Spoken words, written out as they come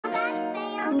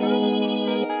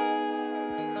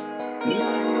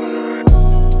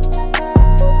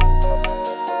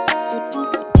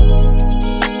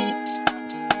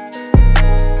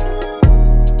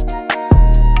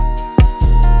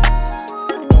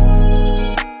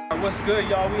What's good,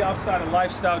 y'all? We outside of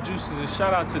Lifestyle Juices, and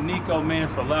shout out to Nico, man,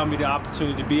 for allowing me the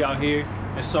opportunity to be out here.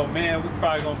 And so, man, we're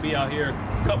probably gonna be out here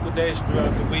a couple of days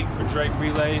throughout the week for Drake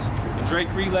Relays. And Drake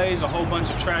Relays, a whole bunch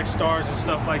of track stars and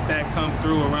stuff like that come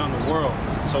through around the world.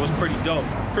 So it's pretty dope.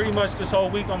 Pretty much this whole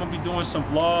week I'm gonna be doing some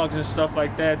vlogs and stuff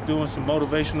like that, doing some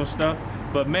motivational stuff.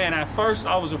 But man, at first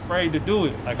I was afraid to do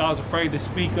it. Like, I was afraid to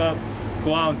speak up,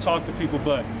 go out and talk to people,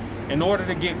 but in order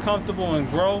to get comfortable and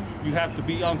grow, you have to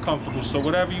be uncomfortable. So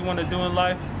whatever you want to do in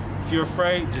life, if you're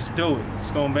afraid, just do it.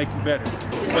 It's gonna make you better.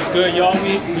 What's good, y'all?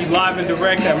 We live and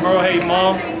direct at Merle Hay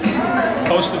Mall.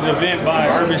 Posted an event by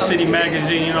Urban City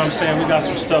Magazine, you know what I'm saying? We got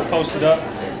some stuff posted up.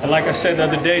 And like I said the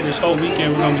other day, this whole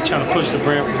weekend, we're gonna be trying to push the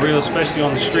brand for real, especially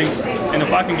on the streets. And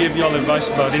if I can give y'all advice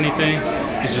about anything,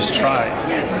 it's just try it.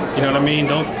 You know what I mean?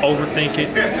 Don't overthink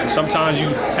it. Sometimes you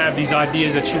have these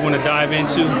ideas that you want to dive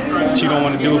into, but you don't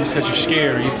want to do it because you're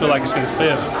scared, or you feel like it's going to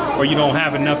fail, or you don't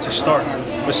have enough to start.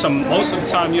 But most of the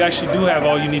time, you actually do have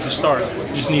all you need to start.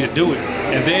 You just need to do it.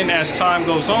 And then as time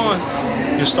goes on,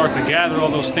 you'll start to gather all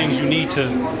those things you need to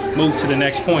move to the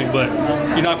next point. But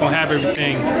you're not going to have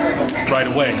everything right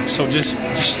away. So just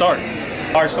start.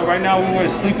 All right, so right now we're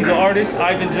with Sleepy the artist,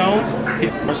 Ivan Jones.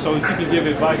 So if you can give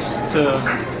advice to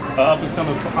an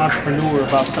up-and-coming entrepreneur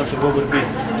about something, what would it be?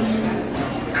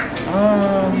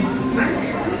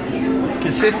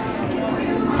 Consistency.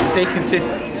 Stay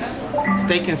consistent.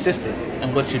 Stay consistent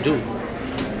in what you do.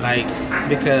 Like,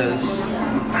 because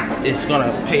it's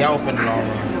gonna pay off in the long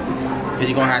run. Because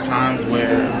you're gonna have times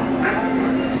where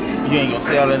you ain't gonna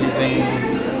sell anything,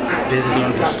 business is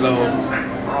gonna be slow,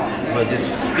 but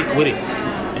just stick with it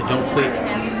and don't quit.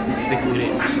 Stick with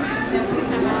it.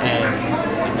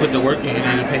 And put the work in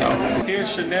and it'll pay off. Here's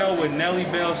Chanel with Nelly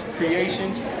Bell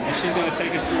Creations, and she's gonna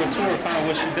take us through a tour of kind of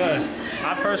what she does.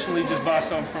 I personally just bought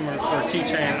something from her for a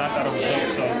keychain, and I thought it was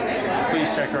dope, so please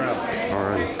check her out. All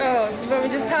right. Oh, you want me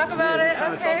to just talk about it?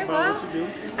 Okay, well, what you do.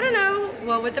 I don't know.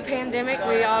 Well, with the pandemic,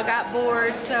 we all got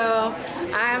bored, so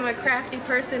I'm a crafty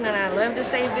person and I love to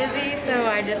stay busy, so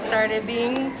I just started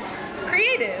being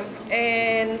creative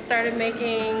and started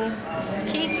making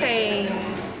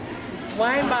keychains,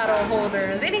 wine bottle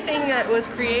holders, anything that was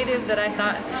creative that I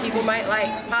thought people might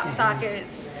like, pop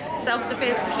sockets,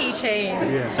 self-defense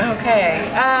keychains. Yeah. Okay,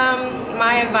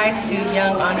 my advice to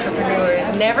young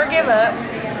entrepreneurs, never give up.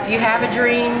 If you have a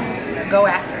dream, go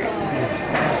after it.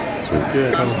 That's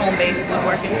good. Home-based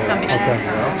woodworking company,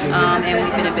 and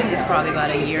we've been in business probably about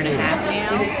 1.5 years now.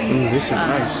 This is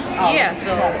nice. Yeah,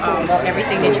 so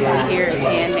everything that you see here is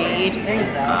handmade,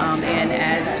 and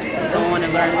as we go on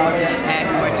and learn more, we just add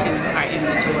more to our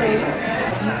inventory.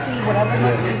 You see whatever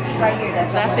you see right here.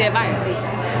 That's the advice.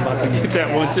 I'm about to get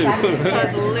that one too.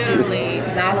 Because literally,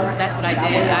 that's what I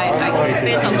did. I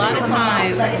spent a lot of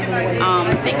time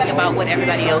thinking about what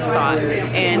everybody else thought,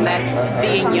 and that's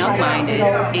being young-minded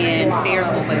and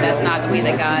fearful, but that's not the way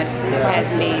that God has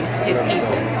made His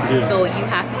people. Yeah. So you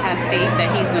have to have faith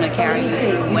that He's going to carry you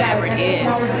through whatever it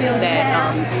is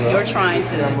that you're trying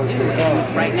to do.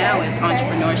 And right now is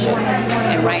entrepreneurship,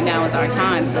 and right now is our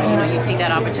time. So you take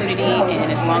that opportunity,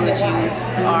 and as long as you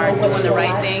are doing the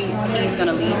right thing, He's going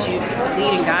to lead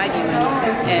and guide you,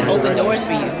 and open doors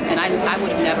for you. And I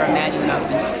would have never imagined that I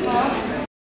would have been doing this.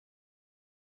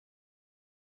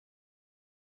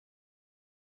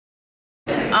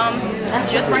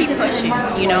 Just keep pushing.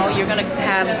 You're going to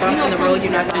have bumps in the road.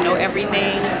 You're not going to know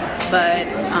everything, but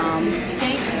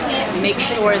make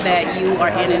sure that you are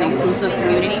in an inclusive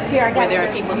community where there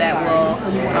are people that will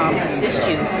assist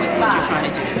you with what you're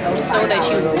trying to do, so that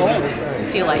you won't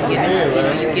feel like giving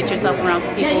up. You get yourself around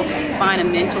some people, find a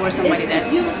mentor, somebody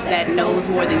that knows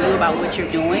more than you about what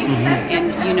you're doing,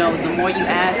 and the more you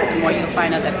ask, the more you'll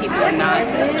find out that people are not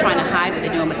trying to hide what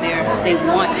they're doing, but they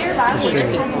want to teach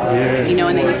people.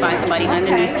 And then you find somebody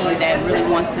underneath you that really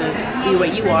wants to be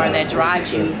where you are, that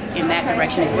drives you in that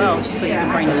direction as well, so you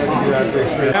can bring it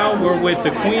to Now we're with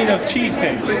the Queen of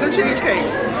Cheesecakes. Queen of Cheesecake.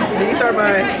 These are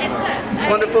my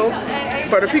wonderful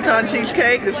butter pecan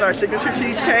cheesecake. This is our signature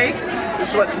cheesecake. This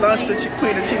is what's launched the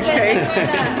Queen of Cheesecake.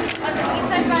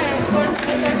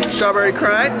 Strawberry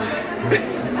crunch.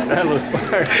 That looks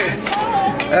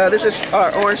fire. This is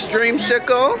our orange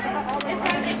dreamsicle.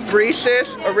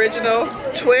 Reese's original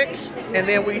Twix. And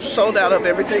then we sold out of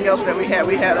everything else that we had.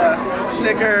 We had a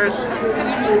Snickers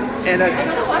and a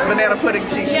banana pudding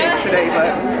cheesecake today,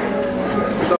 but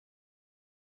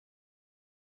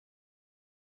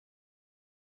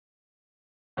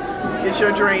it's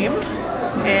your dream.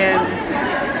 And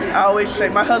I always say,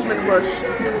 my husband was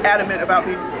adamant about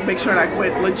me make sure I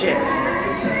went legit.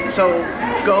 So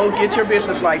go get your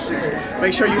business license.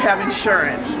 Make sure you have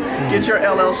insurance. Get your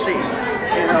LLC.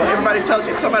 You know, everybody tells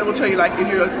you, somebody will tell you like if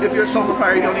you're a sole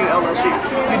proprietor, you don't need an LLC.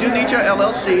 You do need your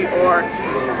LLC, or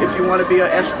if you want to be an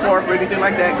S corp or anything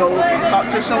like that, go talk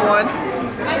to someone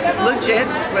legit,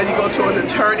 whether you go to an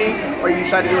attorney or you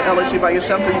decide to do an LLC by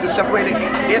yourself, so you can separate it.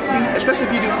 If you, especially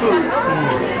if you do food,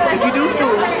 if you do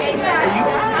food and you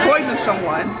poison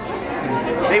someone,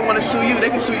 they want to sue you, they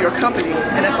can sue your company,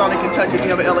 and that's all they can touch. If you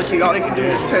have an LLC, all they can do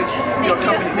is touch your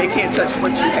company. They can't touch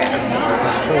what you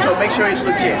have. So make sure it's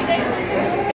legit.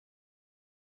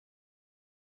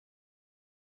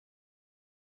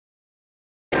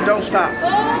 Don't stop.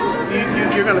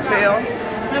 You're gonna fail.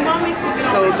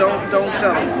 So don't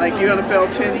settle. Like, you're gonna fail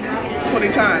 10, 20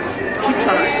 times. Keep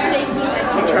trying.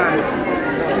 Keep trying.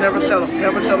 Never settle.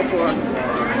 Never settle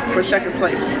for second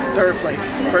place, third place,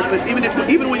 first place.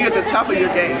 Even when you're at the top of your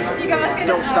game,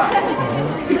 don't stop.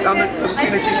 I'm the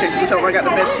queen of cheesecakes. You tell me I got the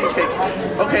best cheesecake.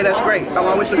 Okay, that's great. I'm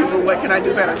always looking for what can I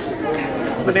do better.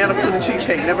 Banana pudding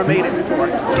cheesecake, never made it before.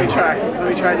 Let me try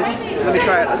this. Let me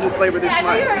try a new flavor this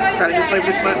month. Try a new flavor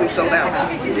this month, we sold out.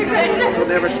 So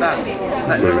never stop.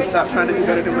 Never stop trying to do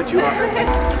better than what you are.